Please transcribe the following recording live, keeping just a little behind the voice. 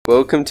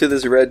Welcome to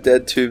this Red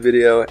Dead 2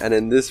 video, and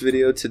in this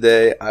video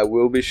today I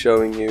will be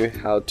showing you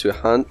how to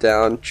hunt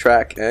down,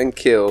 track and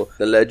kill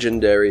the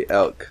legendary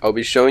elk. I'll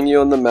be showing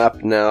you on the map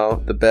now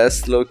the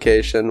best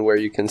location where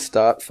you can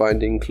start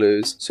finding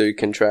clues so you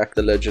can track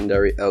the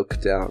legendary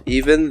elk down.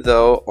 Even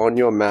though on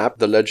your map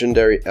the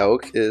legendary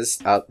elk is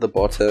at the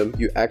bottom,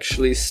 you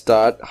actually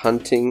start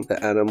hunting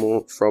the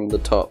animal from the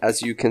top,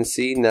 as you can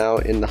see now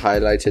in the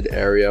highlighted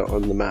area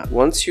on the map.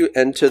 Once you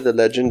enter the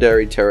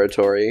legendary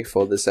territory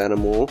for this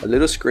animal, a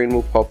little screen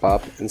will pop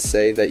up and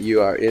say that you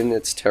are in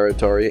its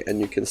territory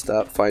and you can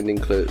start finding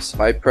clues.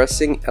 By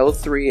pressing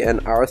L3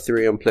 and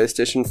R3 on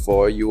PlayStation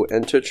 4, you will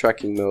enter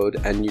tracking mode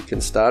and you can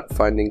start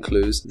finding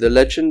clues. The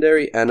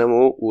legendary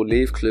animal will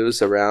leave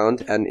clues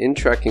around, and in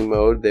tracking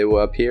mode they will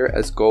appear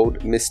as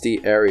gold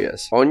misty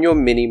areas. On your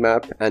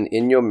minimap and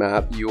in your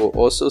map you will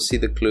also see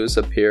the clues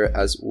appear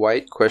as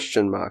white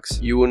question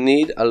marks. You will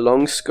need a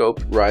long scope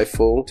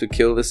rifle to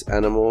kill this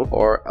animal,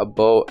 or a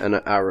bow and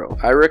an arrow.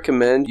 I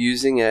recommend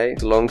using a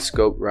long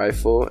scope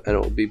rifle and it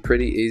will be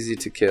pretty easy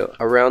to kill.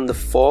 Around the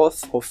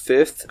 4th or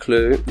 5th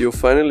clue, you'll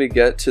finally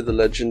get to the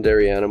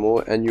legendary animal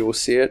and you will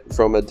see it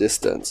from a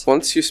distance.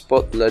 Once you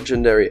spot the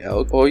legendary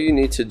elk, all you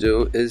need to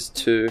do is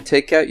to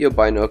take out your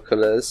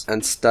binoculars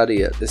and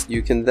study it.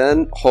 You can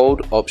then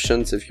hold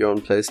options if you're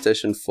on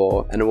PlayStation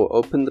 4 and it will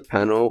open the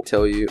panel,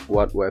 tell you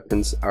what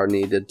weapons are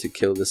needed to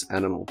kill this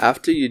animal.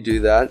 After you do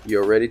that,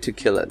 you're ready to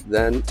kill it.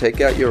 Then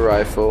take out your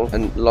rifle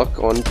and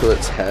lock onto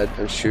its head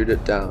and shoot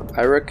it down.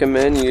 I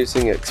recommend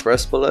using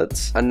express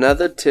bullets.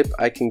 Another tip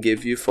I can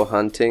give you for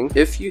hunting: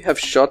 if you have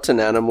shot an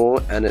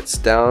animal and it's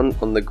down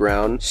on the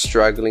ground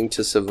struggling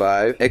to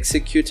survive,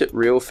 execute it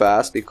real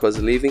fast,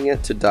 because leaving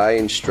it to die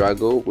in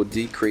struggle will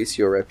decrease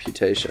your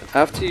reputation.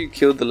 After you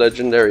kill the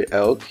legendary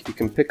elk, you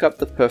can pick up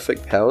the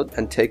perfect pelt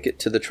and take it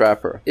to the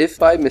trapper. If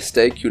by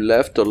mistake you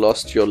left or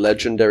lost your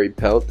legendary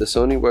pelt, this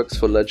only works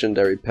for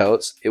legendary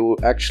pelts, it will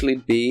actually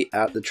be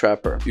at the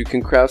trapper. You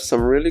can craft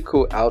some really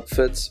cool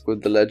outfits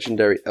with the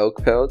legendary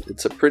elk pelt.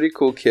 It's a pretty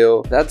cool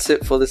kill. That's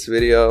it for this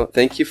video.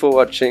 Thank you for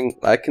watching.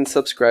 Like and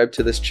subscribe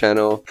to this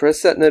channel.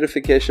 Press that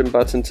notification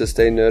button to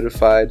stay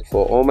notified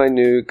for all my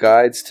new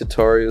guides,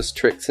 tutorials,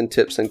 tricks and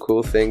tips and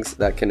cool things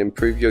that can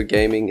improve your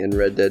gaming in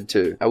Red Dead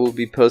 2. I will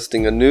be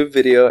posting a new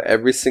video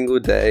every single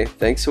day.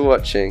 Thanks for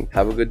watching.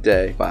 Have a good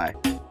day.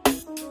 Bye.